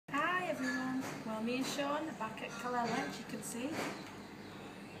Me and Sean are back at Kamaliya, as you can see.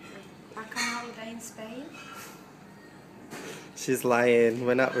 Back on holiday in Spain. She's lying,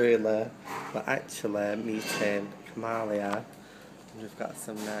 we're not really. We're actually meeting Kamaliya. And we've got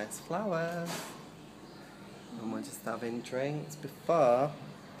some nice flowers. And we're just having drinks before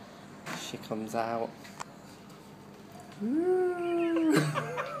she comes out.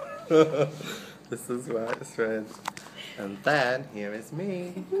 This is why it's red. And then here is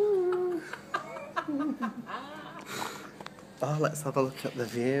me. Oh, let's have a look at the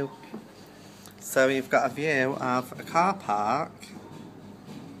view. So you've got a view of a car park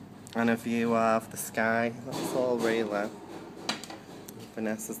and a view of the sky. That's all really.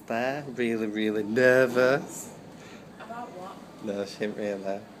 Vanessa's there, really nervous. About what? No, she ain't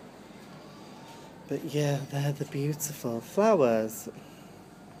really. But yeah, they're the beautiful flowers.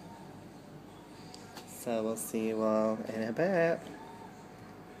 So we'll see you all in a bit.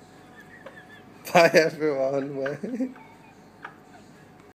 Bye everyone.